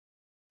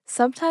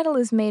Subtitle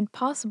is made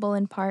possible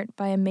in part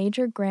by a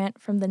major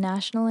grant from the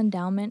National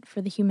Endowment for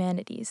the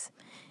Humanities,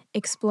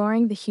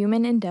 exploring the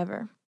human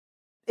endeavor.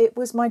 It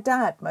was my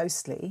dad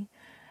mostly.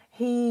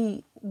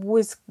 He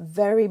was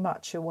very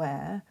much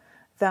aware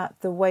that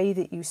the way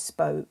that you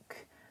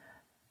spoke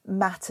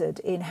mattered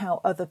in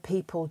how other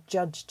people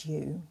judged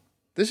you.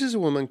 This is a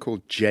woman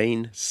called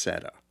Jane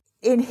Sedder.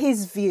 In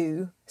his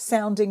view,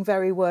 sounding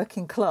very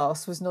working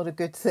class was not a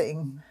good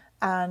thing,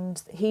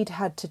 and he'd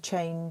had to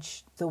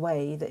change the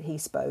way that he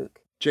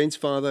spoke. Jane's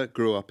father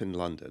grew up in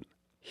London.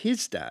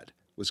 His dad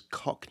was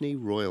Cockney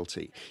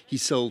royalty. He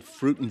sold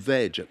fruit and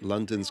veg at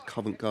London's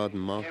Covent Garden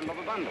Market.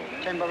 £10 bundle.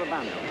 £10 bundle.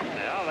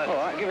 Yeah, all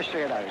right, give us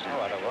 3 of those.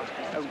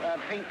 All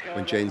right,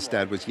 When Jane's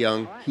dad was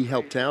young, he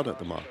helped out at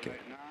the market.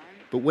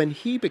 But when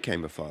he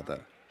became a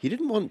father, he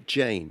didn't want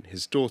Jane,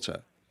 his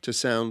daughter, to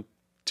sound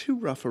too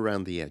rough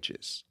around the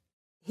edges.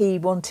 He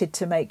wanted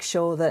to make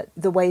sure that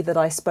the way that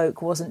I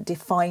spoke wasn't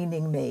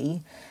defining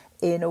me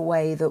in a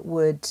way that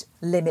would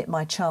limit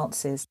my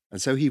chances. And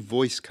so he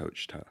voice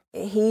coached her.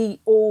 He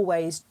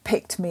always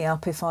picked me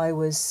up if I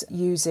was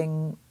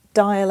using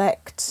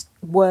dialect,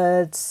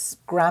 words,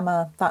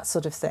 grammar, that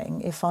sort of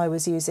thing. If I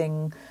was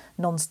using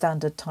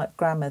non-standard type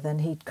grammar, then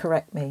he'd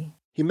correct me.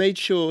 He made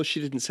sure she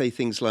didn't say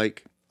things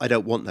like, "I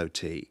don't want no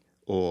tea,"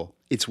 or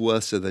 "It's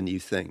worser than you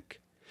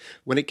think."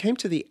 When it came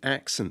to the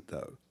accent,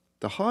 though,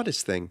 the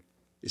hardest thing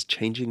is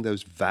changing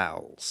those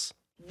vowels.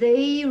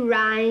 The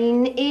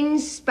rain in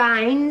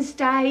Spain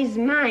stays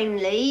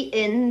mainly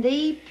in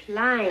the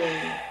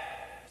plain.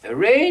 The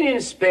rain in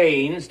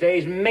Spain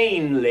stays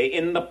mainly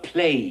in the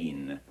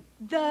plain.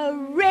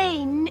 The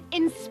rain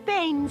in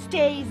Spain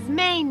stays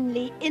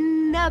mainly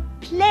in the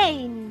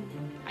plain.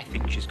 I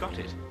think she's got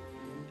it.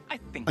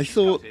 I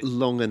thought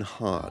long and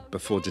hard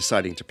before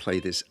deciding to play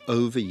this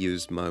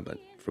overused moment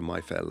from My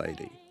Fair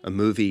Lady, a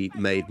movie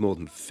made more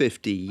than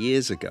 50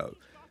 years ago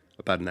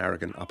about an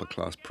arrogant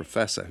upper-class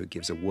professor who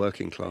gives a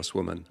working-class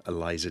woman,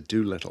 Eliza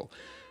Doolittle,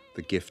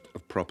 the gift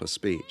of proper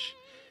speech.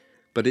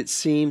 But it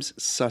seems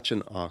such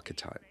an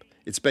archetype.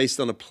 It's based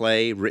on a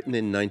play written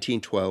in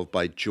 1912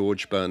 by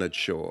George Bernard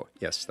Shaw.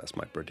 Yes, that's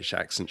my British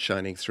accent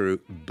shining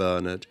through,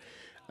 Bernard.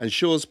 And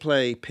Shaw's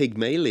play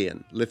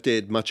Pygmalion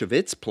lifted much of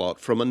its plot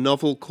from a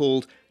novel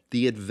called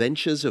The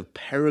Adventures of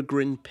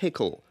Peregrine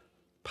Pickle,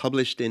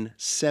 published in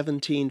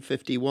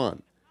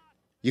 1751.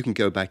 You can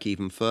go back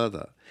even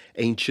further.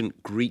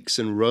 Ancient Greeks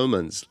and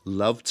Romans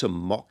loved to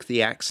mock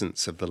the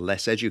accents of the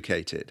less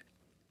educated.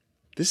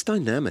 This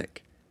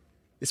dynamic,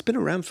 it's been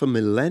around for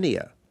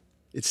millennia.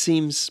 It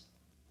seems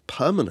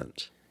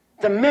permanent.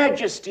 The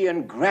majesty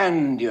and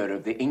grandeur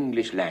of the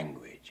English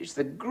language is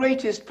the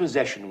greatest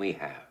possession we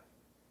have.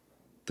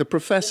 The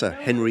professor,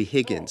 Henry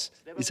Higgins,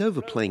 is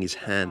overplaying his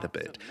hand a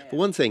bit. For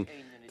one thing,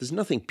 there's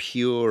nothing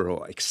pure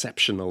or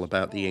exceptional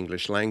about the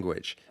English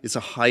language. It's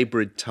a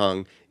hybrid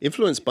tongue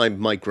influenced by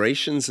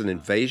migrations and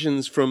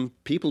invasions from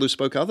people who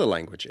spoke other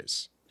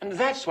languages. And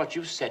that's what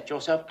you've set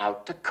yourself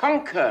out to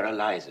conquer,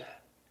 Eliza.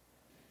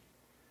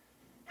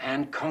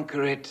 And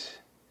conquer it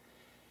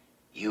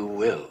you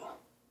will.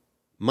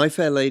 My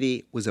Fair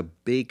Lady was a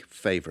big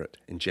favourite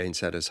in Jane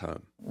Sedder's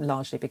home.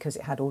 Largely because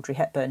it had Audrey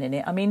Hepburn in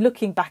it. I mean,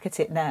 looking back at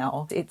it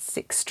now, it's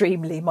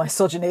extremely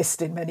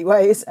misogynist in many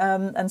ways.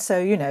 And so,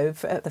 you know,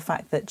 the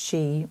fact that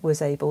she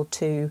was able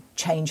to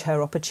change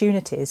her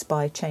opportunities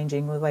by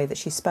changing the way that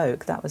she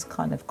spoke, that was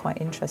kind of quite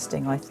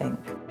interesting, I think.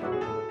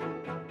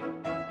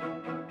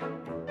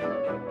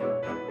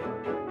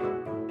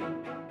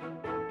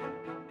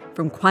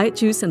 From Quiet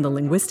Juice and the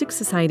Linguistic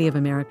Society of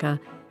America,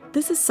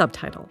 this is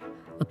Subtitle,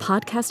 a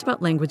podcast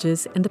about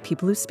languages and the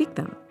people who speak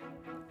them.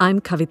 I'm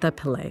Kavita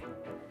Pillai.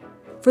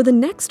 For the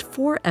next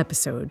 4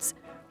 episodes,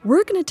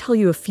 we're going to tell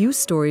you a few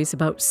stories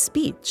about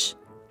speech,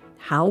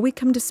 how we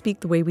come to speak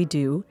the way we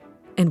do,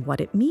 and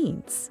what it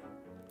means,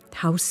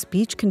 how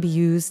speech can be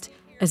used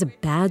as a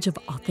badge of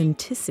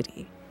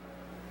authenticity.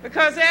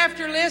 Because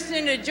after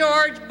listening to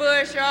George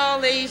Bush all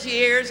these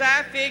years,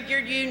 I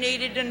figured you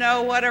needed to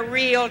know what a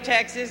real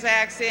Texas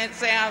accent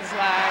sounds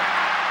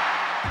like.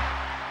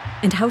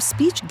 And how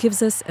speech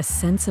gives us a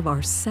sense of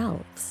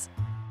ourselves.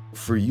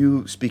 For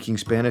you, speaking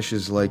Spanish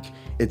is like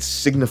it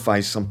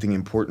signifies something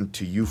important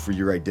to you for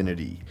your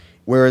identity.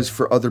 Whereas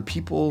for other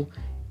people,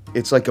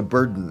 it's like a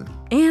burden.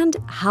 And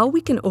how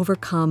we can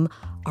overcome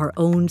our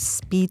own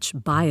speech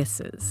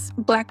biases.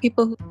 Black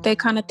people, they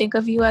kind of think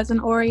of you as an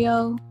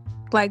Oreo,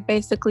 like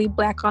basically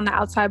black on the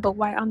outside but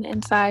white on the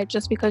inside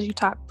just because you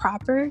talk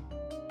proper.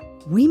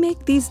 We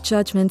make these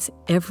judgments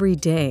every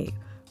day.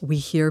 We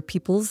hear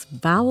people's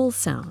vowel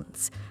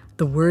sounds,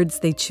 the words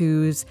they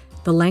choose,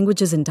 the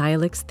languages and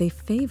dialects they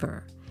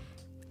favor,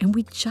 and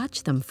we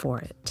judge them for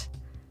it.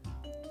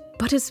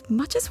 But as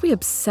much as we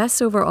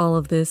obsess over all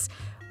of this,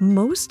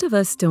 most of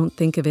us don't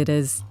think of it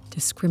as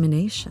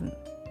discrimination.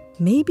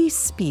 Maybe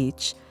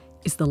speech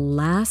is the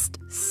last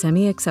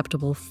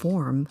semi-acceptable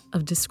form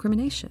of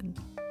discrimination.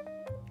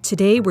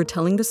 Today, we're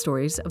telling the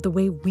stories of the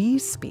way we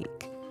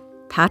speak,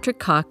 Patrick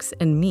Cox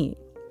and me.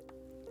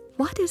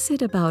 What is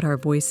it about our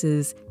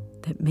voices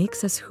that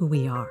makes us who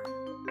we are?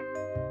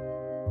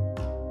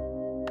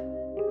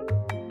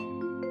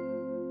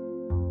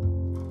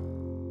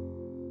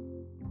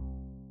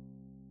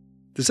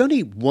 There's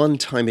only one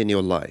time in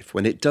your life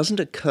when it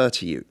doesn't occur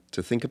to you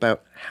to think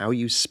about how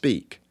you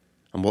speak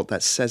and what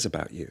that says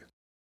about you.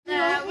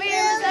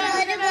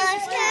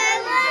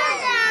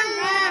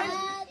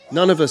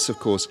 None of us, of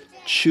course,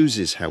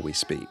 chooses how we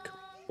speak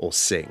or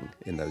sing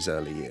in those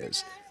early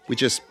years. We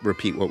just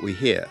repeat what we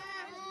hear.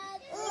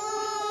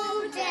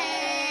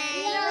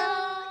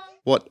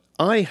 What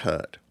I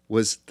heard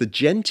was the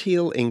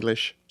genteel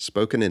English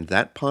spoken in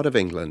that part of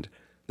England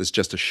that's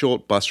just a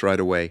short bus ride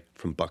away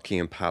from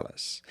Buckingham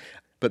Palace.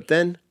 But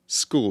then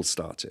school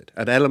started.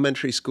 At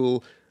elementary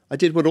school, I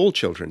did what all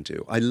children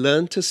do. I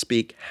learned to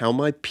speak how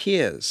my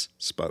peers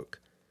spoke,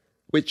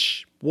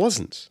 which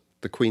wasn't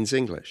the Queen's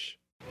English.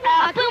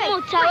 Make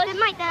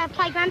the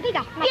playground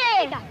bigger.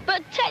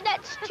 But take that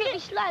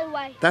stupid slow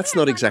way. That's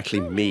not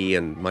exactly me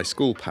and my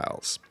school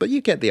pals, but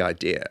you get the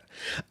idea.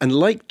 And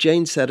like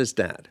Jane Setter's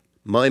dad,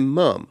 my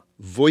mum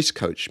voice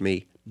coached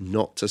me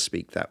not to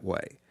speak that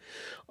way.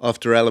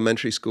 After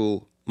elementary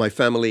school, my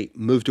family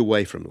moved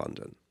away from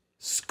London.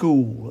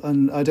 School,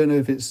 and I don't know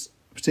if it's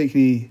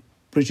particularly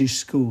British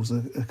schools,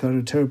 are kind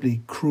of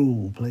terribly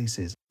cruel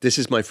places. This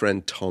is my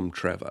friend Tom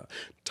Trevor.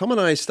 Tom and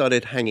I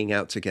started hanging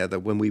out together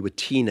when we were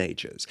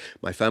teenagers.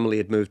 My family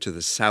had moved to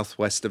the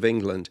southwest of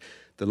England.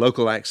 The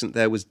local accent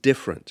there was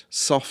different,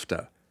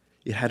 softer.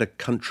 It had a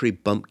country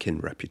bumpkin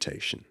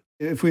reputation.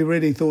 If we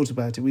really thought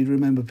about it, we'd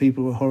remember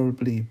people were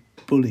horribly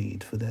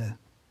bullied for their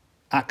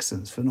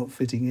accents, for not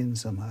fitting in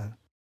somehow.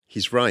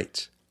 He's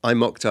right. I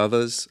mocked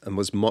others and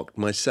was mocked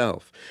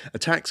myself.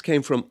 Attacks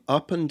came from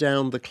up and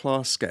down the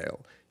class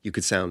scale. You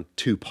could sound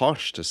too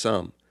posh to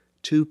some,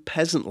 too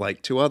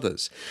peasant-like to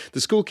others. The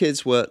school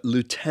kids were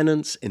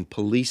lieutenants in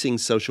policing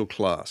social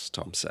class,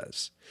 Tom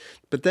says.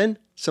 But then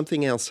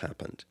something else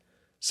happened.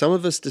 Some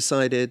of us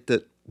decided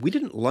that we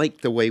didn't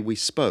like the way we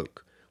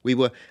spoke. We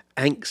were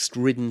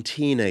angst-ridden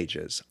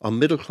teenagers. Our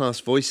middle-class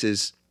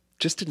voices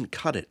just didn't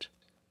cut it.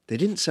 They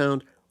didn't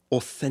sound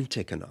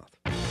authentic enough.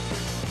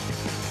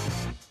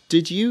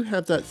 Did you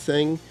have that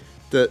thing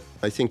that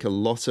I think a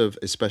lot of,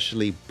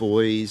 especially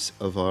boys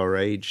of our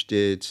age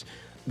did,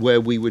 where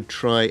we would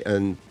try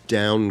and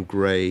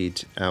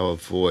downgrade our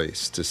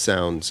voice to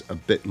sound a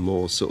bit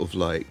more sort of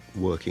like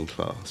working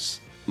class,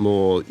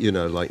 more,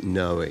 like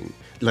knowing,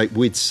 like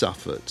we'd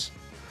suffered?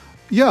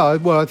 Yeah,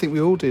 well, I think we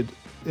all did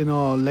in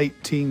our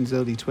late teens,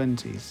 early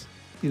 20s.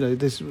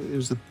 It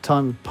was the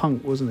time of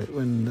punk, wasn't it,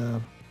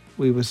 when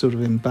we were sort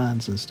of in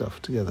bands and stuff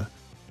together.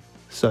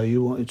 So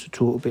you wanted to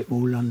talk a bit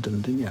more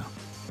London, didn't you?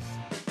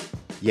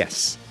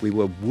 Yes, we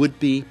were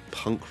would-be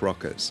punk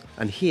rockers.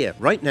 And here,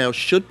 right now,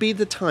 should be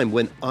the time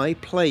when I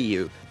play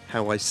you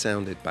how I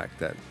sounded back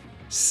then,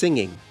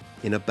 singing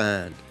in a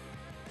band.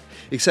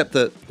 Except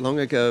that long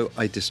ago,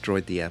 I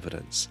destroyed the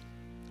evidence.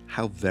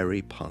 How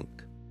very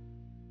punk.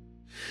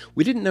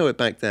 We didn't know it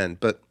back then,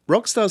 but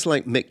rock stars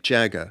like Mick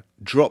Jagger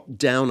dropped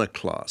down a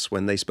class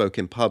when they spoke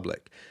in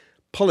public.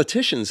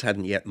 Politicians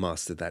hadn't yet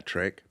mastered that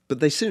trick, but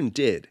they soon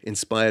did,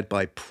 inspired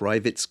by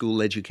private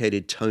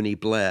school-educated Tony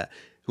Blair,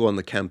 who on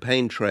the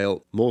campaign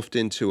trail morphed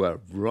into a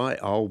right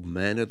old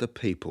man of the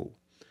people.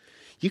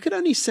 You could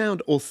only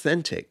sound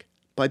authentic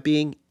by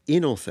being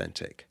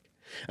inauthentic.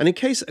 And in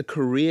case a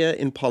career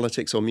in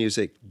politics or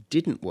music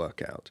didn't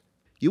work out,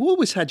 you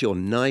always had your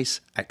nice,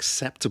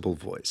 acceptable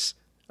voice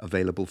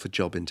available for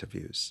job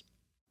interviews.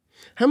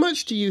 How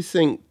much do you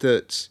think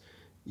that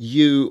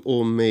you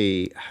or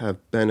me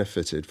have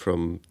benefited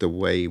from the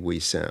way we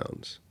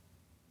sound?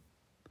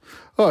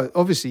 Oh,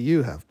 obviously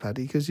you have,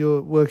 Paddy, because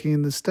you're working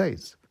in the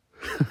States.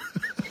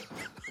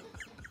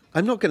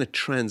 I'm not going to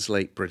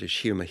translate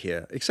British humour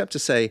here, except to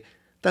say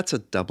that's a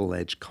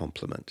double-edged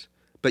compliment.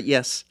 But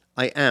yes,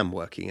 I am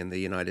working in the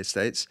United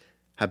States,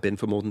 have been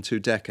for more than 2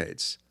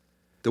 decades.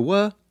 There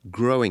were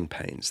growing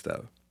pains,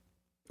 though.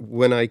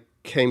 When I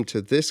came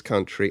to this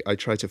country, I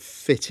tried to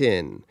fit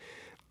in.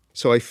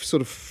 So I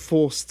sort of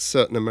forced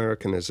certain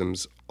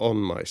Americanisms on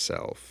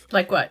myself.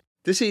 Like what?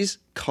 This is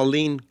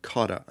Colleen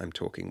Cotter I'm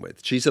talking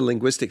with. She's a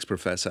linguistics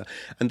professor.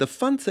 And the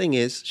fun thing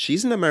is,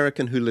 she's an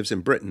American who lives in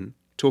Britain,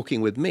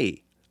 talking with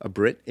me, a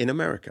Brit in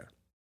America.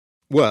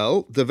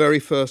 Well, the very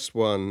first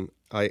one,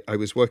 I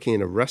was working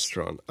in a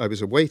restaurant. I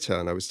was a waiter,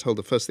 and I was told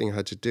the first thing I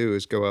had to do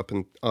is go up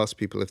and ask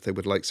people if they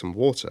would like some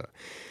water.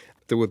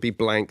 There would be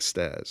blank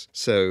stares.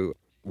 So,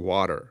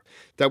 water.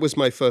 That was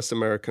my first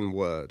American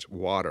word,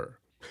 water.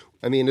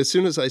 I mean, as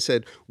soon as I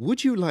said,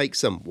 would you like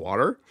some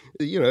water?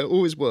 It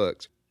always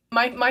worked.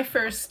 My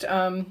first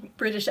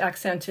British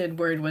accented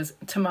word was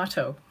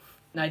tomato.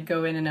 And I'd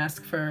go in and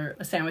ask for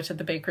a sandwich at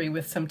the bakery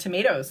with some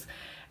tomatoes.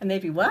 And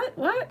they'd be, what?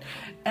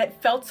 It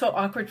felt so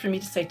awkward for me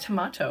to say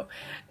tomato.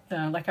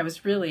 Like I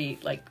was really,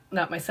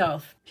 not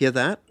myself. Hear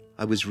that?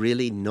 I was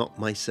really not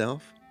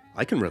myself?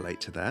 I can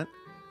relate to that.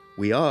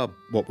 We are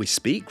what we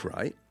speak,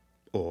 right?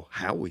 Or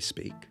how we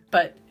speak.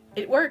 But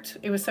it worked.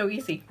 It was so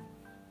easy.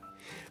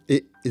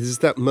 It is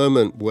that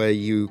moment where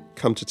you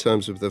come to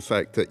terms with the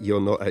fact that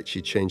you're not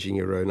actually changing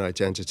your own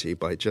identity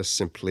by just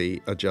simply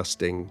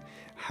adjusting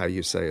how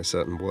you say a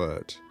certain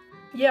word.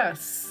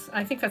 Yes,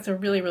 I think that's a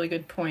really, really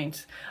good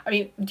point. I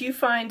mean, do you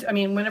find,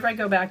 whenever I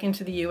go back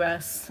into the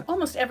US,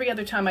 almost every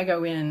other time I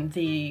go in,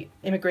 the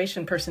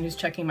immigration person who's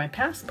checking my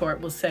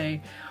passport will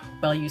say,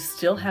 well, you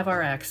still have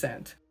our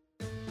accent.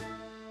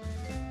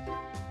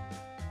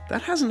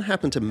 That hasn't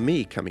happened to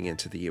me coming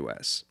into the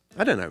US.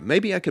 I don't know,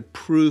 maybe I could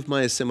prove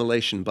my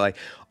assimilation by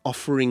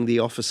offering the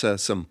officer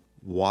some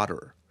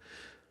water.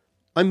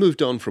 I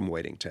moved on from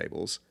waiting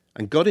tables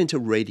and got into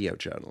radio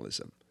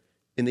journalism.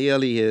 In the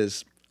early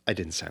years, I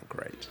didn't sound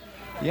great.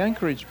 The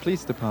Anchorage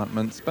Police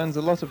Department spends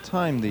a lot of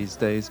time these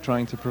days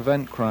trying to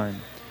prevent crime.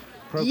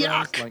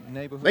 Yuck!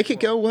 Like Make it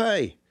go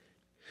away.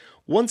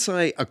 Once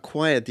I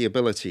acquired the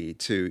ability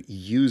to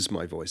use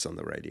my voice on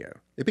the radio,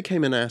 it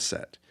became an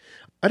asset.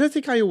 I don't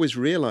think I always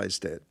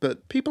realized it,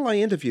 but people I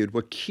interviewed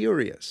were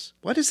curious.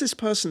 Why does this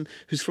person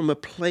who's from a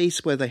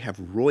place where they have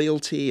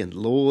royalty and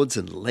lords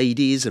and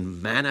ladies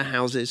and manor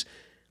houses,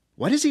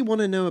 why does he want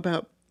to know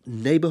about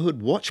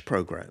neighborhood watch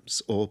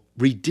programs or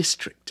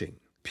redistricting?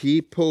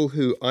 People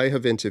who I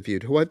have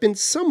interviewed, who I've been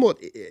somewhat,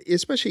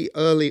 especially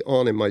early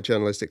on in my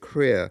journalistic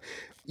career,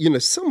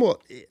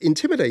 somewhat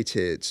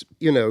intimidated,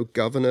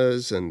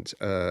 governors and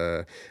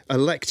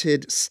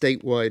elected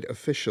statewide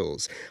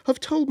officials have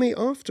told me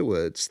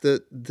afterwards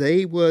that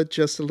they were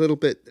just a little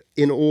bit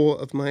in awe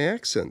of my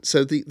accent.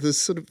 So the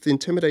sort of the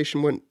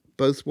intimidation went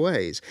both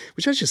ways,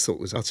 which I just thought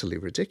was utterly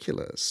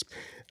ridiculous.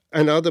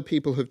 And other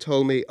people have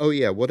told me, oh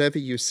yeah, whatever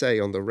you say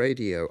on the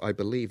radio, I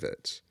believe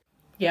it.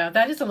 Yeah,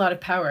 that is a lot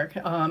of power.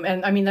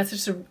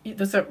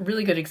 Those are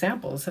really good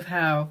examples of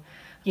how,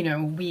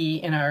 we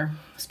in our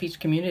speech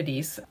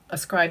communities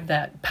ascribe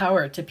that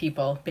power to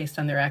people based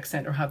on their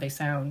accent or how they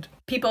sound.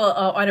 People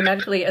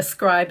automatically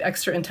ascribe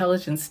extra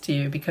intelligence to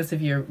you because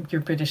of your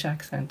British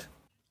accent.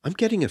 I'm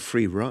getting a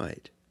free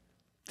ride.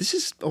 This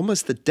is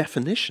almost the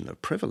definition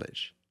of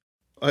privilege.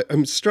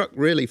 I'm struck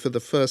really for the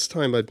first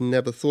time. I'd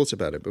never thought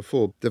about it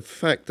before. The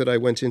fact that I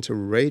went into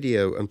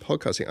radio and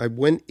podcasting, I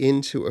went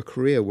into a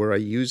career where I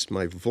used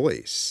my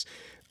voice.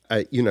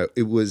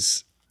 It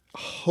was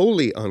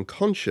wholly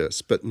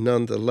unconscious, but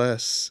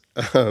nonetheless,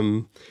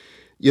 telling,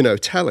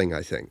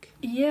 I think.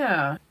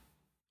 Yeah.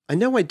 I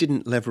know I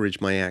didn't leverage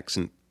my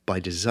accent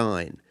by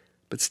design,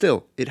 but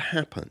still, it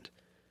happened.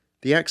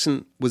 The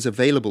accent was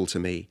available to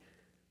me,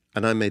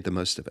 and I made the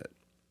most of it.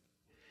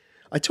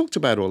 I talked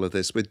about all of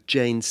this with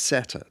Jane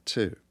Setter,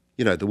 too.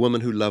 The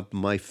woman who loved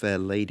My Fair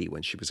Lady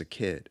when she was a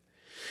kid.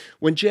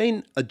 When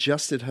Jane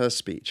adjusted her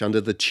speech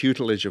under the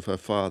tutelage of her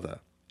father,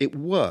 it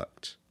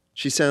worked.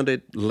 She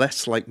sounded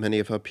less like many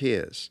of her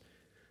peers.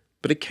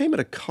 But it came at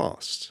a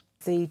cost.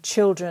 The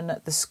children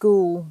at the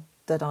school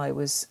that I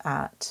was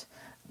at,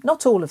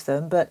 not all of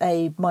them, but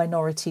a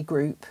minority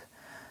group,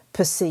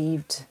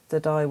 perceived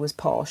that I was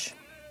posh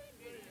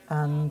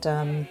and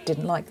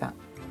didn't like that.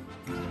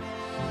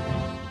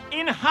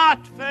 In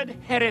Hertford,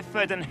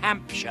 Hereford and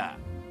Hampshire.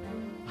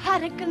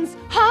 Hurricanes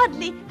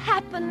hardly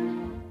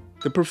happen.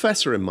 The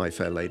professor in My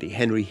Fair Lady,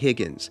 Henry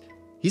Higgins,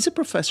 he's a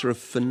professor of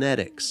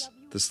phonetics,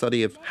 the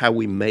study of how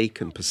we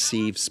make and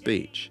perceive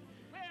speech.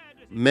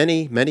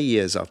 Many, many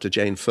years after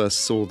Jane first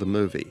saw the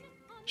movie,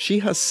 she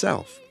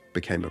herself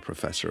became a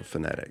professor of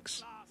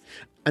phonetics.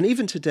 And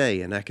even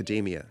today in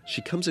academia,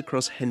 she comes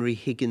across Henry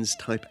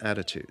Higgins-type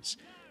attitudes.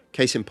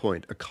 Case in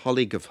point, a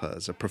colleague of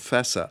hers, a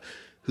professor,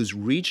 whose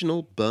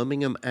regional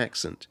Birmingham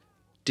accent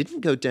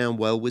didn't go down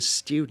well with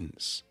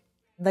students.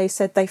 They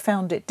said they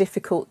found it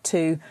difficult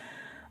to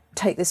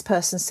take this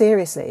person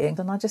seriously,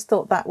 and I just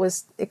thought that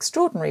was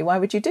extraordinary. Why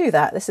would you do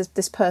that?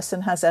 This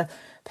person has a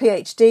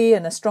PhD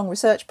and a strong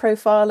research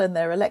profile, and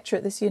they're a lecturer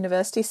at this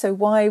university, so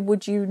why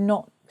would you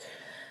not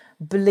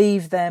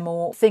believe them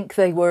or think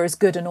they were as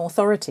good an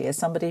authority as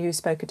somebody who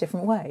spoke a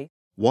different way?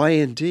 Why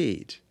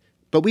indeed?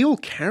 But we all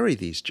carry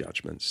these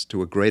judgments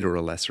to a greater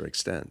or lesser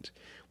extent.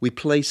 We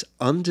place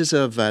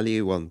undeserved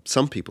value on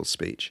some people's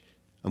speech,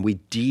 and we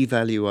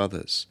devalue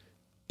others.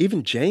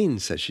 Even Jane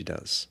says she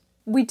does.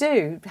 We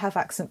do have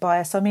accent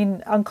bias.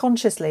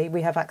 Unconsciously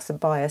we have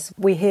accent bias.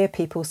 We hear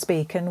people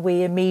speak and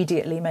we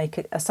immediately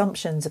make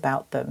assumptions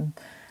about them.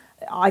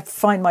 I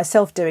find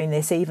myself doing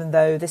this even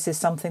though this is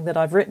something that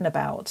I've written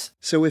about.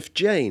 So if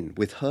Jane,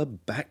 with her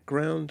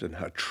background and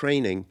her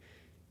training,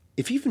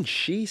 if even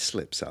she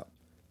slips up,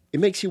 it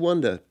makes you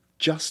wonder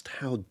just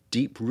how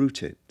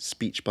deep-rooted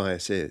speech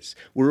bias is.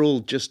 We're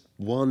all just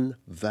one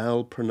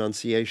vowel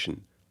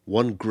pronunciation,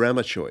 one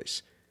grammar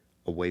choice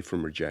away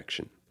from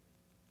rejection.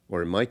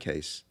 Or in my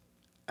case,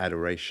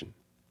 adoration.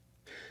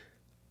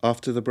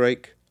 After the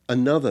break,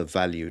 another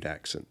valued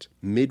accent,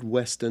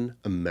 Midwestern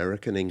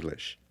American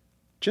English.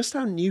 Just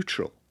how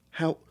neutral,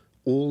 how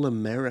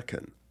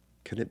all-American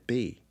can it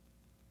be?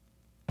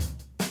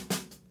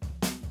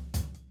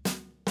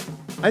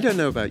 I don't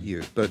know about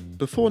you, but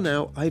before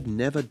now, I'd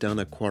never done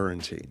a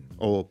quarantine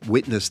or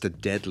witnessed a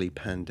deadly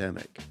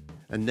pandemic.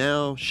 And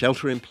now,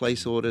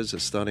 shelter-in-place orders are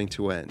starting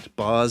to end.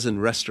 Bars and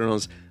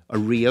restaurants are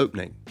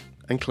reopening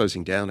and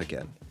closing down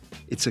again.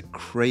 It's a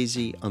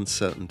crazy,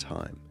 uncertain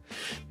time.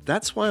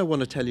 That's why I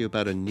want to tell you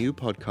about a new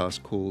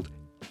podcast called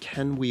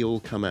Can We All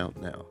Come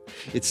Out Now?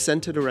 It's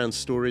centered around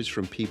stories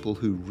from people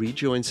who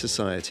rejoin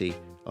society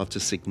after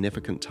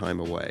significant time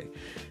away.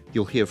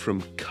 You'll hear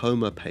from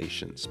coma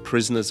patients,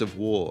 prisoners of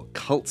war,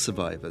 cult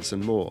survivors,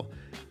 and more.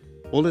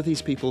 All of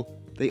these people,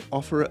 they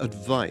offer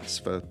advice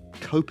for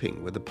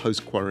coping with the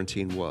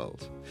post-quarantine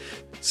world.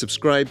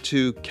 Subscribe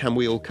to Can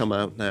We All Come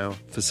Out Now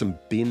for some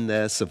been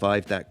there,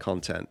 survived that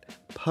content,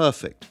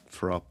 perfect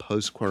for our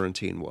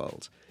post-quarantine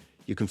world.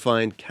 You can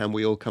find Can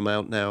We All Come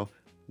Out Now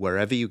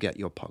wherever you get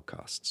your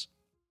podcasts.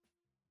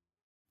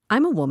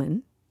 I'm a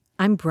woman,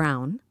 I'm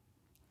brown,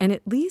 and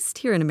at least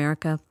here in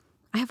America,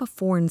 I have a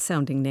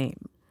foreign-sounding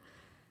name.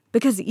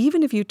 Because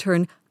even if you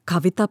turn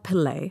Kavita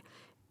Pillai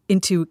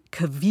into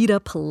Kavita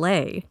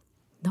Pillai,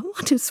 no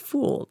one is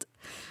fooled.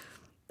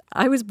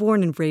 I was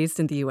born and raised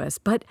in the U.S.,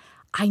 but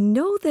I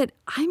know that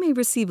I may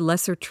receive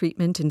lesser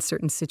treatment in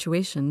certain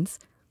situations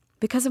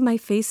because of my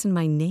face and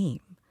my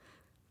name.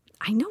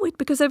 I know it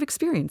because I've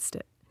experienced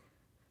it.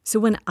 So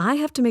when I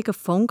have to make a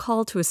phone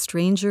call to a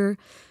stranger,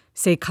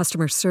 say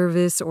customer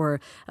service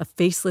or a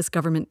faceless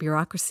government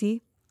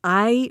bureaucracy,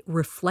 I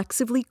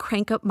reflexively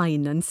crank up my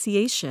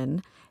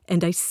enunciation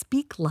and I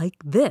speak like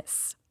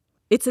this.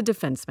 It's a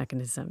defense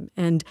mechanism,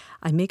 and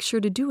I make sure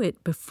to do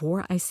it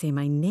before I say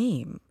my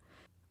name.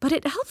 But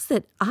it helps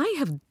that I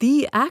have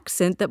the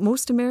accent that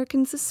most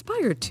Americans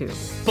aspire to.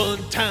 Fun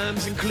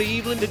times in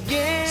Cleveland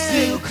again.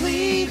 Still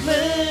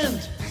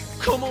Cleveland.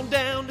 Come on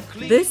down to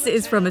Cleveland. This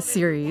is from a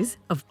series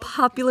of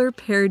popular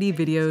parody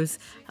videos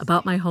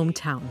about my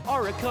hometown.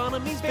 Our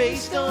economy's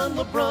based on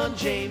LeBron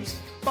James.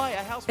 Buy a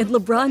house. And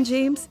LeBron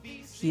James,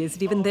 he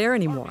isn't even there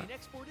anymore.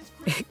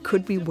 It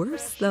could be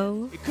worse,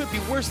 though. It could be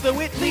worse, though.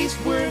 At least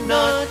we're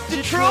not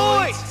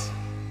Detroit.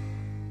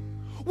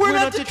 We're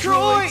not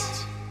Detroit.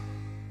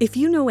 If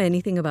you know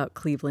anything about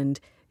Cleveland,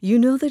 you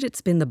know that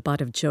it's been the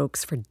butt of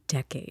jokes for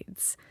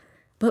decades.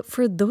 But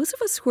for those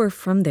of us who are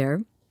from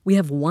there, we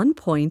have one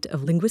point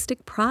of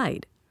linguistic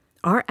pride.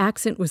 Our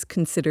accent was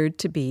considered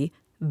to be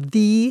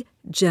the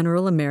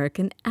general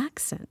American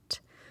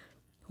accent.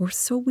 Or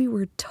so we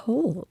were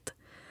told.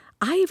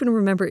 I even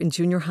remember in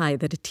junior high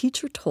that a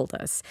teacher told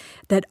us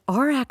that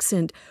our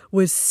accent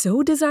was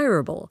so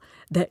desirable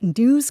that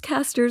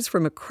newscasters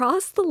from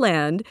across the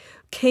land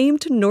came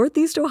to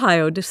Northeast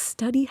Ohio to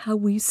study how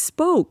we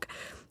spoke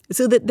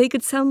so that they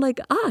could sound like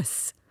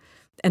us.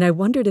 And I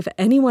wondered if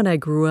anyone I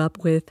grew up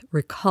with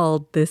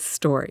recalled this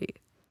story.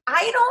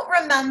 I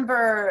don't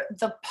remember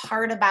the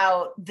part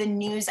about the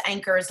news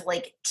anchors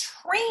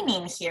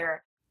training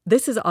here.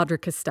 This is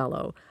Audra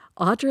Costello.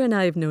 Audra and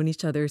I have known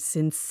each other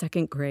since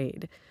second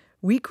grade.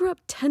 We grew up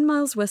 10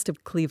 miles west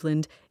of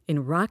Cleveland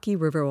in Rocky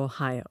River,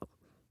 Ohio.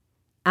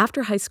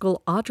 After high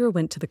school, Audra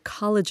went to the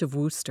College of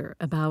Wooster,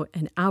 about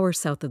an hour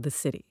south of the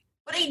city.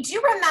 But I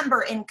do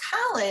remember in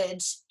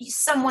college,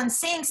 someone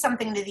saying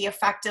something to the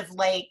effect of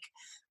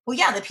well,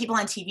 yeah, the people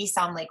on TV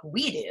sound like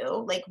we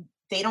do.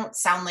 They don't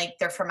sound like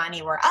they're from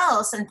anywhere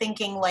else. And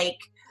thinking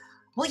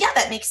well, yeah,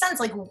 that makes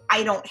sense.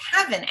 I don't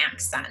have an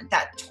accent.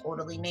 That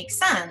totally makes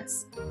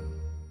sense.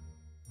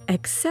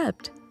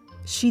 Except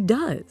she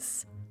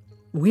does.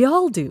 We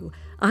all do.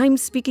 I'm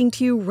speaking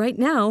to you right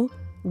now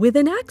with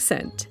an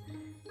accent.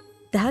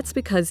 That's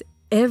because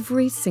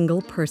every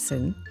single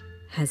person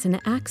has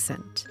an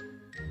accent,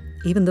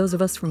 even those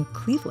of us from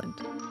Cleveland.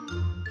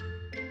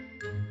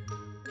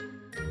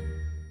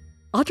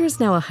 Audra's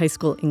now a high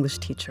school English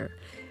teacher.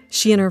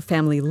 She and her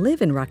family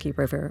live in Rocky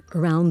River,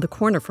 around the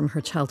corner from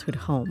her childhood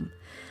home.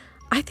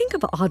 I think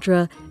of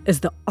Audra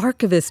as the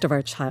archivist of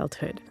our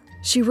childhood.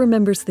 She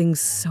remembers things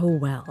so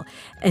well,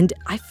 and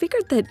I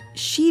figured that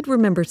she'd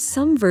remember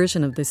some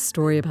version of this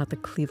story about the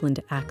Cleveland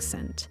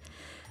accent.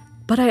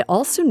 But I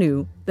also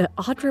knew that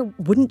Audra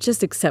wouldn't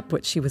just accept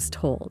what she was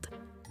told.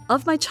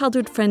 Of my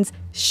childhood friends,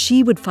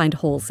 she would find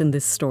holes in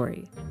this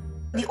story.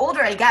 The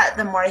older I get,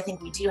 the more I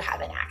think we do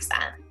have an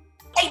accent.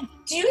 I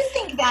do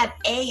think that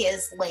A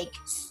is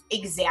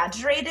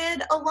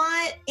exaggerated a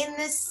lot in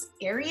this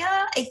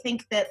area. I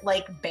think that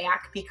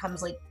back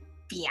becomes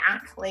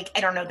back. I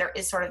don't know, there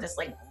is sort of this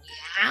yeah,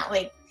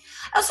 I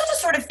also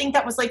just sort of think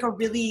that was a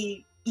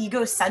really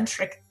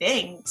egocentric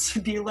thing to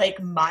be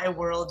my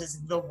world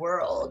is the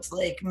world.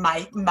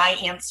 My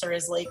answer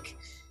is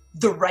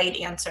the right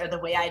answer. The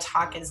way I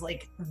talk is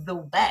the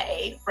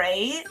way,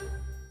 right?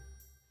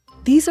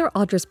 These are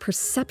Audra's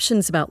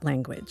perceptions about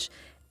language.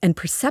 And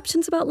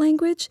perceptions about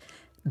language,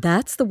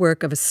 that's the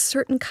work of a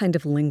certain kind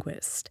of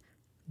linguist.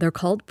 They're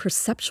called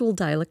perceptual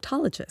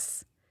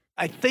dialectologists.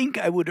 I think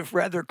I would have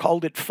rather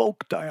called it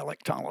folk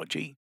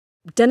dialectology.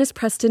 Dennis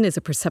Preston is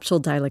a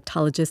perceptual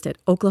dialectologist at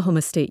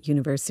Oklahoma State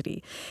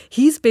University.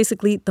 He's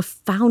basically the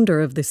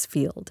founder of this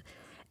field.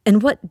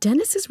 And what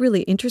Dennis is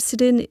really interested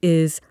in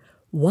is,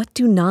 what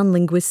do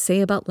non-linguists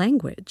say about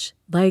language?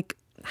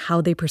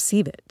 How they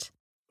perceive it.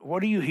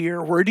 What do you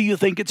hear? Where do you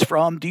think it's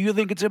from? Do you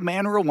think it's a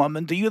man or a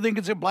woman? Do you think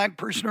it's a black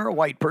person or a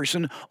white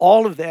person?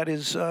 All of that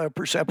is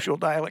perceptual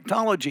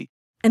dialectology.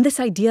 And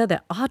this idea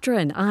that Audra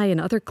and I and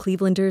other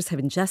Clevelanders have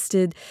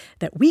ingested,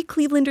 that we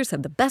Clevelanders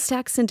have the best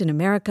accent in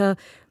America,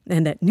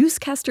 and that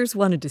newscasters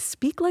wanted to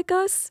speak like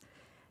us,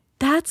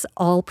 That's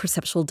all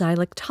perceptual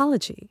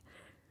dialectology.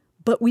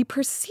 But we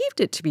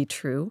perceived it to be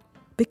true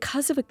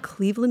because of a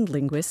Cleveland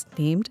linguist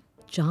named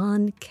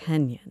John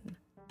Kenyon.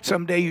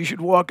 Someday you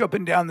should walk up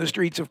and down the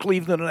streets of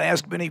Cleveland and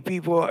ask many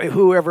people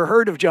who ever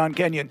heard of John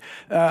Kenyon.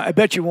 I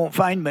bet you won't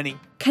find many.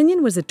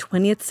 Kenyon was a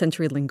 20th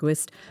century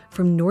linguist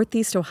from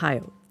Northeast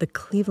Ohio, the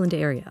Cleveland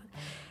area.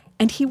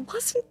 And he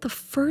wasn't the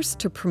first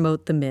to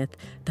promote the myth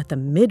that the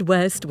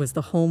Midwest was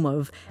the home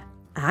of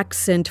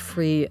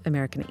accent-free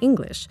American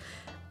English.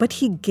 But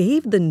he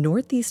gave the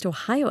Northeast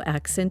Ohio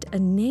accent a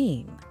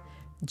name,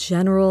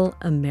 General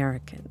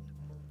American.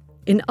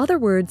 In other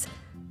words,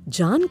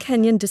 John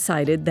Kenyon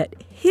decided that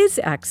his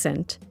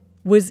accent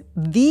was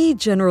the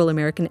General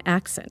American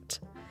accent.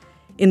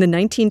 In the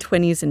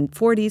 1920s and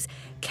 40s,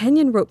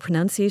 Kenyon wrote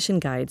pronunciation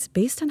guides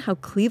based on how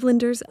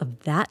Clevelanders of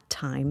that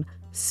time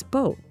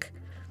spoke.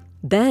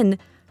 Then,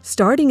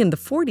 starting in the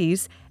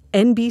 40s,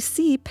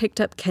 NBC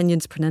picked up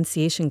Kenyon's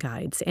pronunciation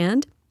guides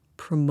and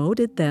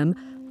promoted them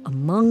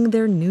among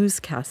their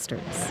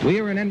newscasters. We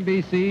are in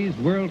NBC's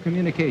World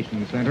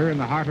Communications Center in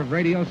the heart of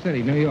Radio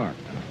City, New York.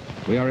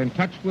 We are in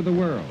touch with the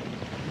world.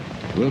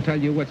 We'll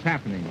tell you what's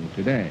happening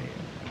today.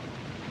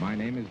 My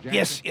name is Jack.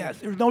 Yes,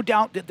 there's no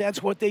doubt that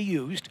that's what they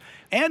used.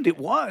 And it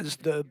was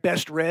the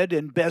best read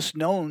and best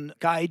known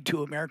guide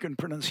to American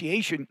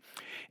pronunciation.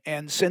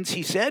 And since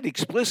he said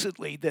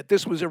explicitly that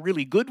this was a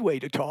really good way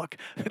to talk,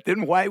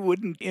 then why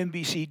wouldn't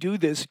NBC do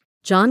this?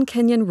 John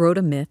Kenyon wrote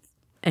a myth,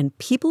 and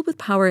people with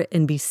power at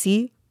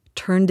NBC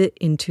turned it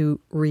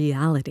into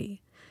reality.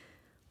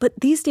 But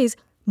these days,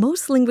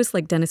 most linguists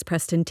like Dennis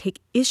Preston take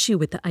issue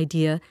with the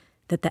idea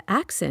that the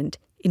accent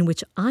in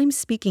which I'm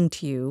speaking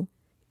to you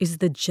is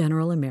the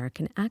General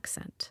American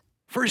accent.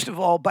 First of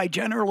all, by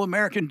General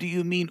American, do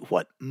you mean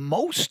what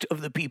most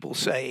of the people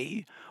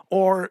say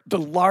or the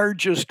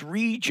largest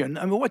region?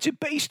 I mean, what's it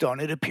based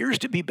on? It appears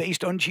to be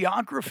based on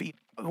geography.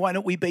 Why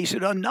don't we base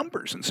it on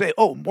numbers and say,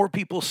 oh, more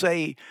people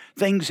say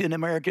things in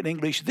American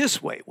English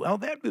this way? Well,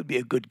 that would be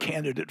a good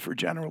candidate for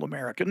General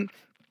American.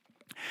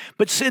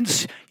 But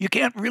since you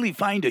can't really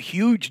find a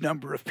huge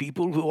number of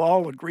people who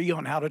all agree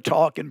on how to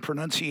talk and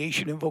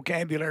pronunciation and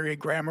vocabulary,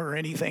 grammar, or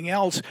anything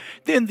else,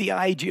 then the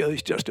idea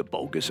is just a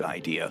bogus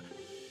idea.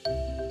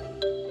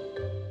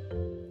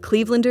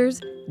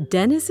 Clevelanders,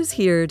 Dennis is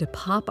here to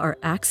pop our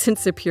accent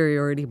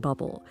superiority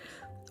bubble.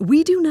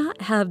 We do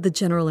not have the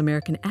General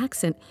American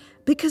accent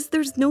because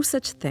there's no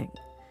such thing.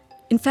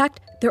 In fact,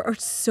 there are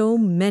so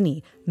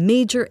many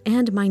major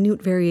and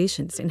minute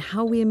variations in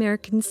how we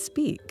Americans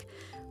speak.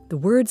 The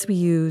words we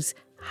use,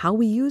 how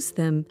we use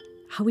them,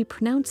 how we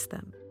pronounce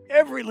them.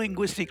 Every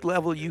linguistic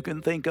level you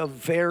can think of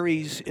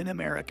varies in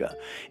America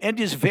and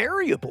is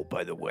variable,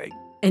 by the way.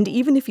 And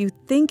even if you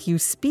think you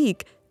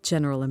speak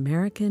General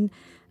American,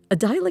 a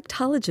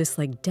dialectologist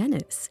like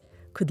Dennis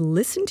could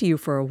listen to you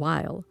for a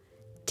while,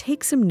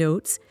 take some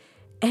notes,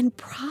 and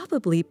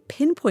probably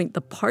pinpoint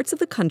the parts of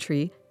the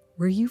country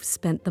where you've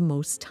spent the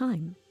most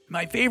time.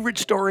 My favorite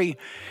story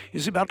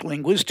is about a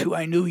linguist who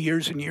I knew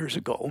years and years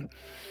ago.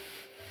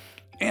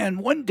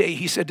 And one day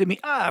he said to me,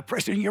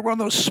 Preston, you're one of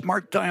those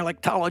smart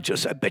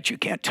dialectologists. I bet you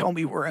can't tell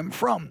me where I'm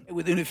from.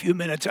 Within a few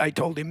minutes, I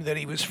told him that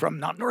he was from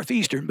not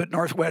northeastern, but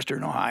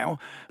northwestern Ohio,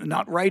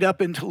 not right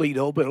up in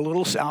Toledo, but a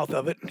little south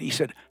of it. And he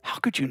said, how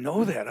could you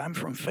know that? I'm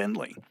from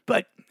Findlay.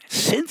 But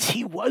since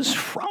he was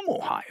from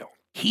Ohio,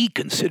 he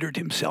considered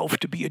himself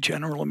to be a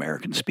General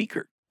American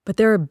speaker. But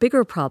there are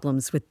bigger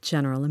problems with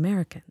General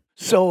American.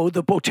 So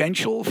the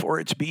potential for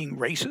its being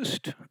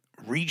racist,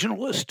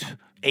 regionalist,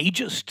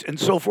 ageist, and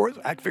so forth.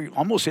 Actually,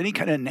 almost any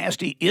kind of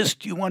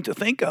nasty-ist you want to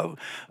think of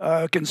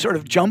can sort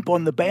of jump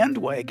on the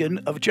bandwagon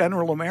of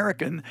General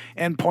American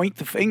and point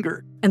the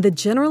finger. And the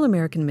General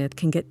American myth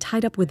can get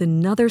tied up with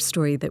another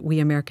story that we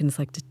Americans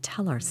like to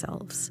tell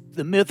ourselves.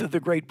 The myth of the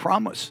Great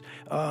Promise.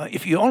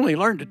 If you only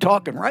learn to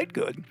talk and write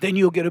good, then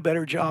you'll get a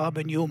better job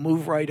and you'll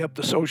move right up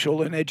the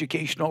social and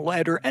educational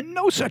ladder, and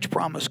no such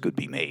promise could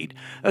be made,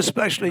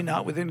 especially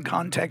not within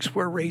contexts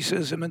where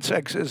racism and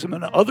sexism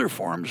and other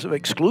forms of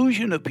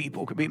exclusion of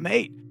people could be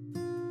made.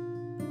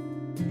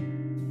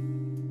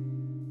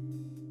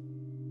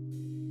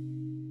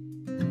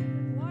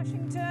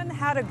 Washington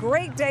had a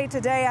great day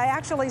today. I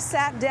actually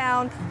sat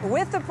down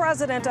with the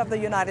President of the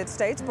United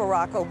States,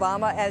 Barack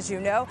Obama, as you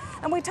know,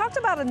 and we talked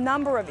about a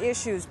number of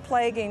issues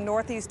plaguing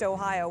Northeast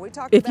Ohio.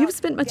 If you've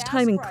spent much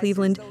time in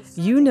Cleveland,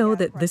 you know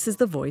that this is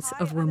the voice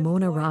of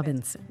Ramona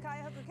Robinson.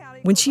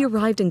 When she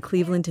arrived in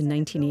Cleveland in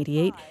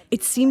 1988,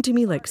 it seemed to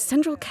me like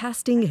Central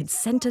Casting had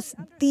sent us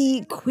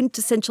the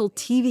quintessential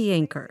TV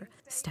anchor.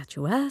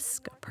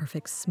 Statuesque, a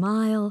perfect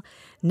smile,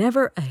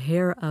 never a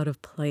hair out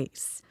of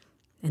place.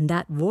 And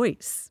that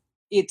voice.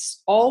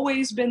 It's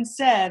always been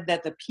said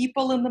that the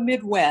people in the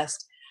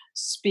Midwest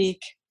speak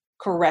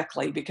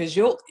correctly, because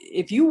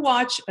if you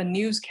watch a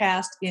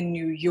newscast in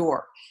New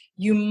York,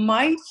 you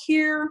might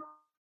hear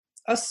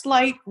a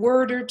slight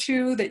word or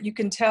two that you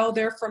can tell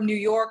they're from New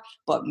York,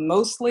 but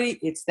mostly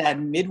it's that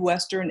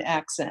Midwestern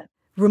accent.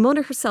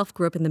 Ramona herself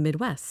grew up in the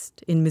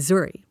Midwest, in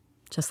Missouri,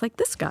 just like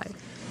this guy.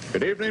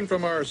 Good evening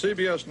from our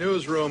CBS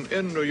newsroom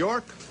in New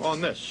York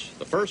on this,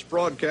 the first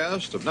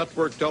broadcast of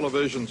network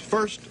television's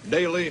first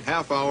daily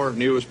half-hour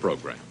news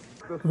program.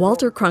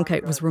 Walter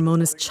Cronkite was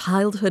Ramona's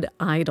childhood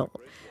idol.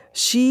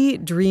 She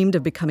dreamed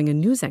of becoming a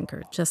news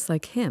anchor just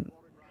like him.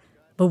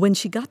 But when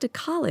she got to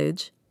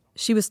college,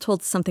 she was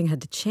told something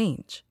had to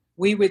change.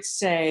 We would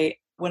say,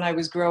 when I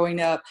was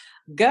growing up,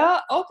 go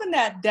open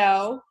that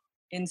door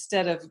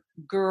instead of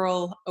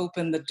girl,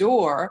 open the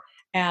door.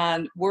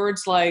 And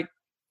words like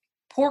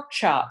pork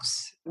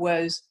chops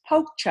was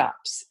poke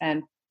chops,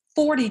 and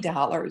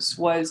 $40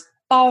 was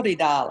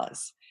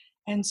 $40.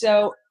 And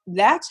so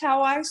that's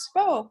how I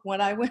spoke when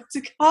I went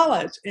to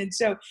college. And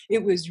so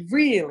it was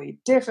really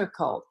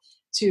difficult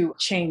to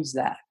change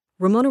that.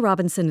 Ramona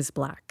Robinson is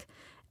Black,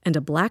 and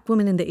a Black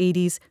woman in the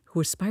 80s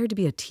who aspired to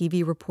be a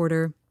TV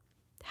reporter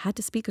had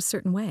to speak a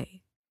certain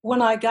way.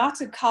 When I got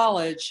to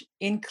college,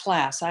 in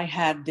class, I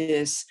had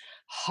this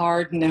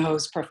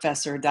hard-nosed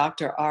professor,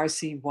 Dr.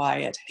 R.C.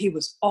 Wyatt. He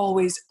was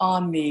always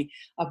on me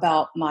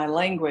about my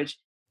language.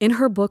 In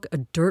her book, A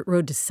Dirt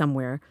Road to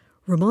Somewhere,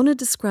 Ramona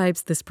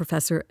describes this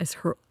professor as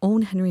her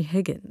own Henry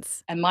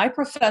Higgins. And my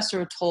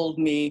professor told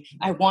me,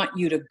 I want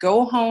you to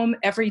go home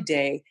every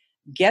day,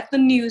 get the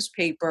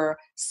newspaper,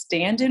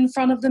 stand in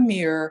front of the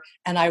mirror,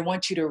 and I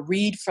want you to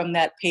read from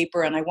that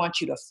paper, and I want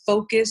you to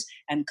focus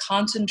and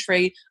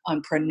concentrate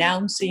on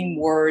pronouncing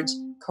words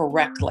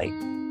correctly.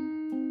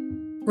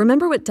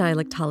 Remember what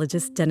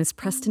dialectologist Dennis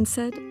Preston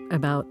said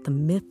about the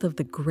myth of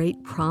the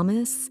great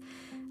promise?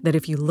 That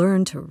if you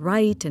learn to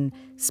write and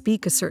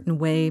speak a certain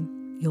way,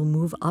 you'll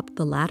move up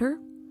the ladder?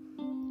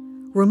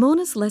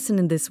 Ramona's lesson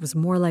in this was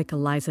more like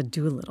Eliza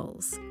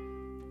Doolittle's.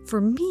 For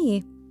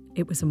me,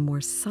 it was a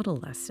more subtle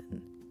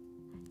lesson.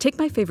 Take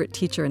my favorite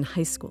teacher in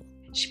high school.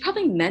 She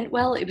probably meant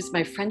well. It was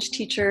my French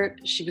teacher.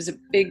 She was a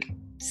big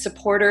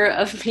supporter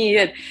of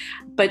me.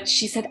 But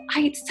she said,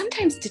 I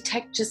sometimes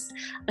detect just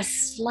a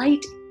slight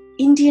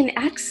Indian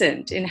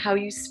accent in how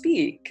you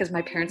speak, because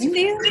my parents are from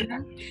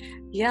India.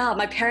 Yeah,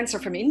 my parents are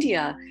from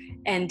India.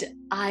 And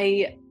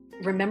I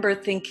remember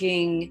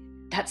thinking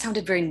that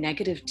sounded very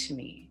negative to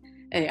me.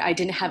 I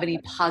didn't have any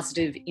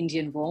positive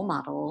Indian role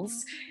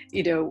models,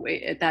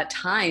 at that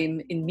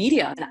time in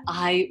media. And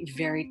I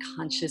very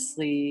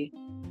consciously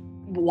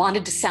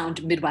wanted to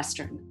sound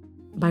Midwestern.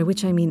 By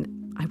which I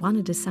mean, I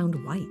wanted to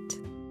sound white.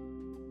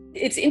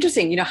 It's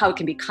interesting, how it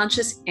can be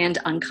conscious and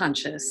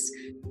unconscious.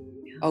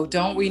 Oh,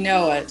 don't we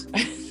know it?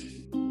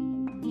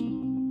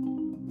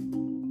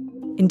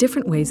 In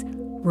different ways,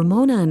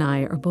 Ramona and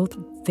I are both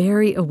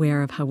very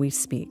aware of how we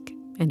speak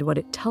and what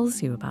it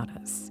tells you about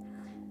us.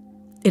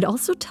 It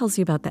also tells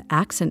you about the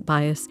accent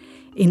bias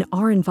in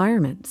our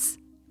environments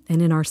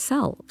and in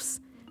ourselves.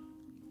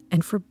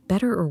 And for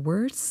better or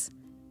worse,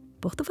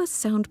 both of us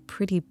sound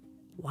pretty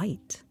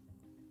white.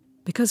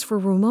 Because for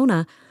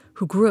Ramona,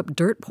 who grew up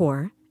dirt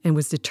poor and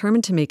was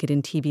determined to make it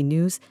in TV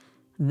news,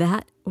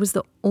 that was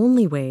the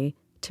only way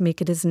to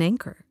make it as an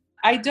anchor.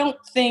 I don't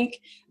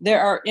think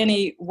there are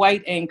any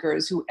white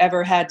anchors who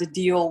ever had to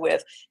deal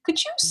with,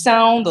 could you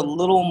sound a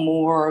little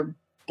more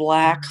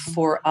Black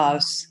for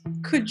us?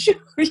 Could you,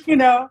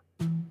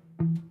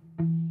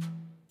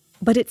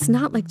 But it's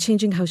not like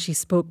changing how she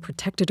spoke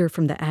protected her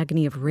from the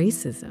agony of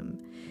racism.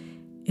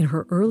 In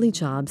her early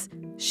jobs,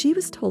 she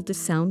was told to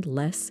sound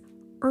less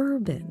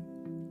urban.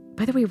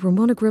 By the way,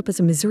 Ramona grew up as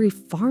a Missouri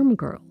farm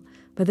girl.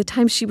 By the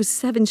time she was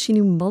 7, she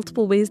knew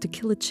multiple ways to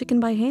kill a chicken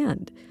by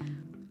hand.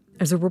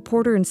 As a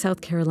reporter in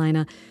South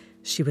Carolina,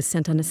 she was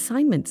sent on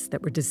assignments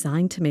that were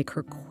designed to make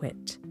her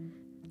quit,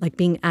 like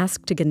being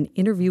asked to get an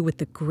interview with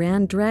the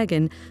Grand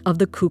Dragon of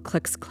the Ku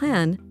Klux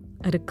Klan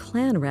at a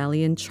Klan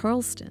rally in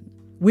Charleston,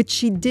 which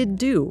she did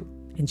do,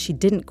 and she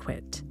didn't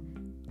quit.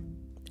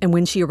 And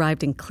when she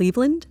arrived in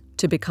Cleveland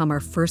to become our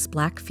first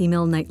Black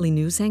female nightly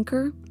news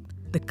anchor,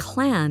 the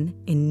Klan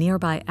in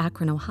nearby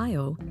Akron,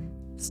 Ohio,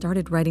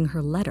 started writing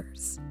her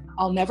letters.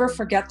 I'll never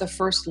forget the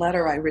first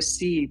letter I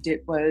received.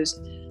 It was,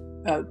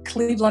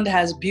 Cleveland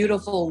has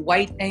beautiful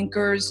white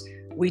anchors.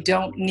 We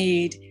don't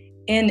need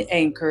N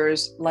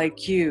anchors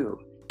like you.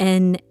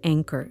 N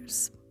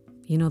anchors.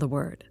 You know the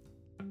word.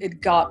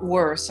 It got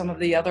worse. Some of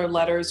the other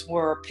letters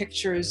were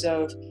pictures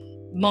of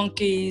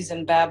monkeys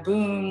and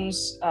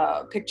baboons,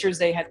 pictures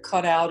they had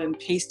cut out and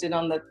pasted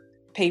on the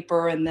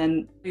paper. And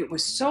then it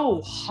was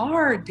so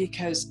hard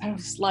because I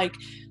was like,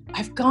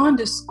 I've gone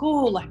to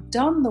school, I've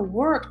done the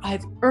work,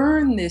 I've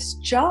earned this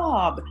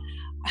job.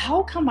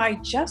 How come I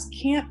just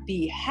can't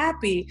be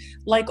happy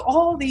like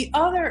all the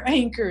other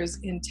anchors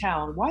in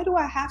town? Why do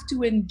I have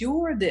to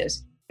endure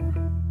this?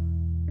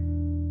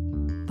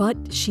 But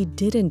she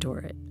did endure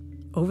it.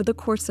 Over the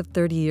course of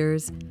 30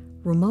 years,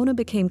 Ramona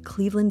became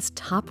Cleveland's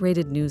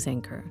top-rated news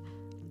anchor,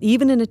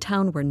 even in a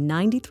town where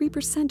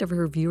 93% of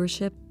her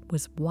viewership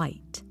was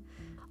white.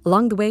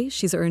 Along the way,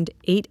 she's earned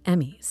 8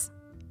 Emmys.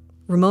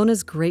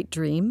 Ramona's great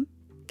dream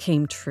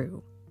came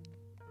true.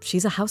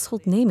 She's a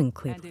household name in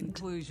Cleveland. And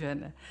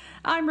inclusion.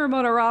 I'm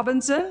Ramona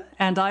Robinson,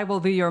 and I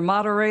will be your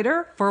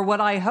moderator for what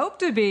I hope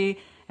to be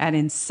an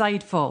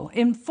insightful,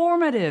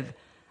 informative,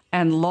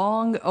 and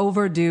long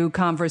overdue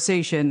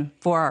conversation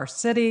for our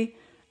city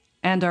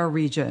and our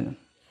region.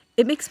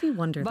 It makes me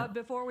wonder, though,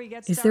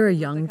 is there a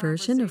young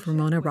version of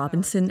Ramona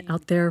Robinson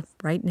out there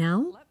right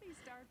now?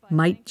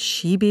 Might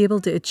she be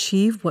able to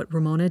achieve what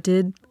Ramona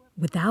did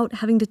without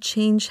having to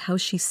change how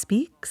she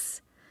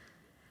speaks?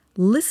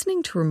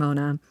 Listening to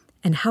Ramona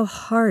and how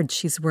hard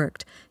she's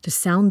worked to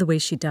sound the way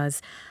she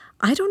does,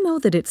 I don't know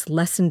that it's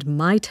lessened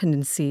my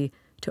tendency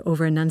to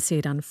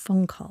over-enunciate on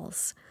phone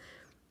calls.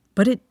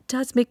 But it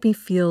does make me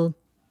feel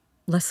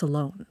less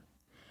alone.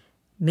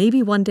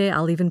 Maybe one day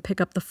I'll even pick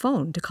up the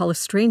phone to call a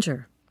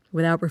stranger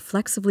without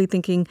reflexively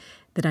thinking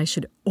that I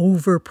should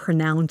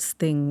overpronounce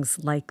things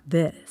like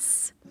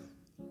this.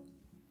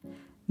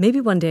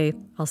 Maybe one day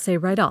I'll say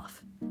right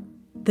off,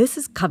 "This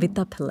is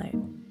Kavita Pillai."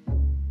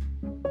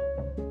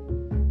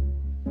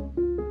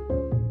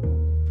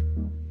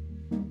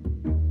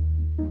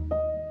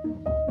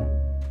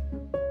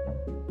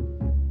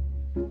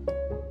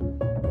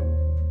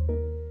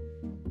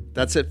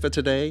 That's it for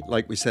today.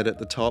 Like we said at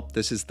the top,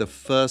 this is the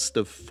first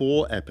of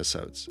 4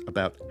 episodes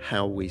about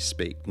how we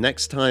speak.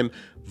 Next time,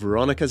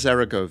 Veronica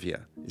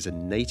Zaragovia is a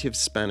native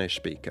Spanish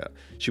speaker.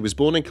 She was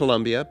born in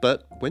Colombia,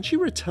 but when she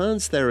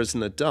returns there as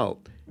an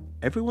adult,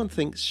 everyone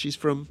thinks she's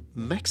from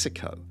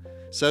Mexico.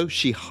 So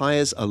she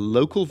hires a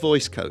local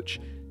voice coach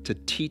to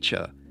teach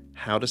her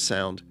how to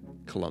sound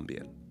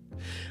Colombian.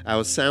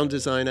 Our sound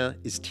designer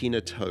is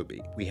Tina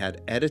Toby. We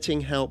had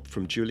editing help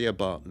from Julia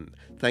Barton.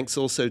 Thanks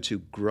also to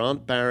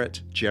Grant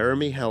Barrett,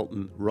 Jeremy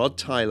Helton, Rod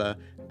Tyler,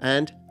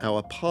 and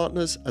our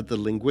partners at the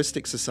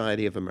Linguistic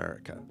Society of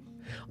America.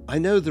 I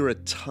know there are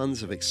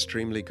tons of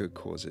extremely good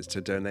causes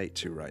to donate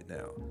to right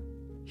now.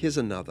 Here's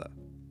another,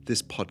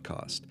 this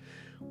podcast.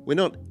 We're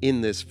not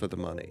in this for the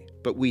money,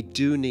 but we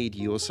do need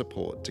your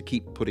support to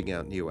keep putting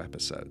out new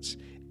episodes.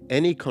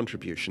 Any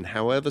contribution,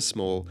 however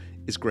small,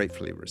 is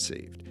gratefully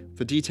received.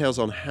 For details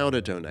on how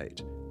to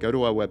donate, go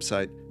to our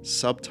website,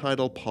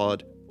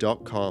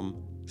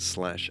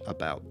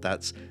 subtitlepod.com/about.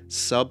 That's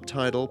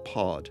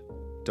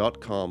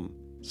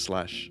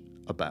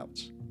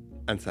subtitlepod.com/about.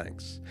 And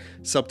thanks.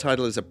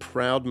 Subtitle is a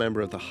proud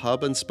member of the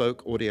Hub and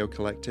Spoke Audio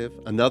Collective.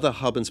 Another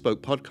Hub and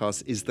Spoke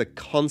podcast is The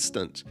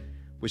Constant,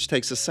 which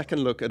takes a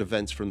second look at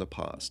events from the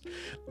past.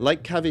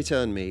 Like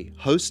Kavita and me,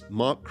 host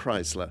Mark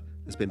Kreisler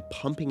has been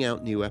pumping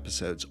out new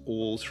episodes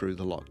all through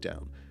the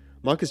lockdown.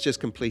 Mark has just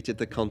completed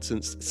The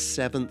Constant's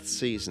 7th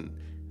season,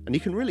 and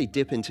you can really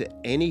dip into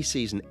any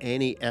season,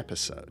 any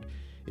episode.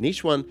 In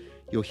each one,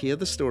 you'll hear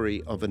the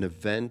story of an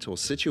event or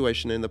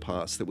situation in the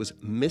past that was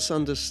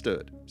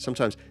misunderstood,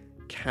 sometimes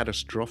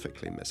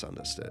catastrophically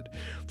misunderstood.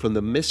 From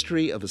the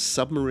mystery of a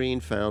submarine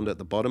found at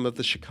the bottom of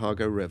the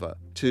Chicago River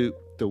to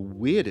the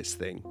weirdest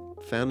thing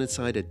found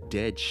inside a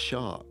dead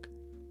shark.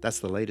 That's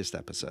the latest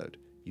episode.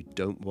 You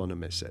don't want to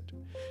miss it.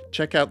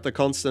 Check out The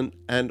Constant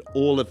and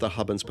all of the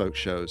Hub and Spoke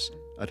shows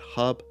at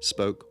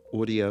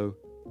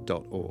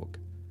hubspokeaudio.org.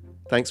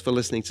 Thanks for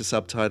listening to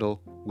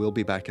Subtitle. We'll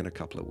be back in a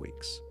couple of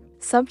weeks.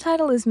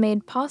 Subtitle is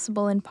made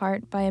possible in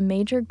part by a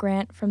major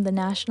grant from the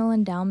National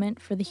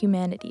Endowment for the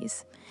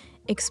Humanities,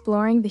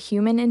 exploring the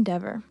human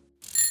endeavor.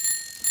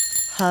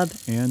 Hub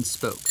and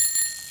Spoke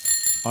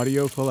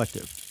Audio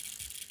Collective.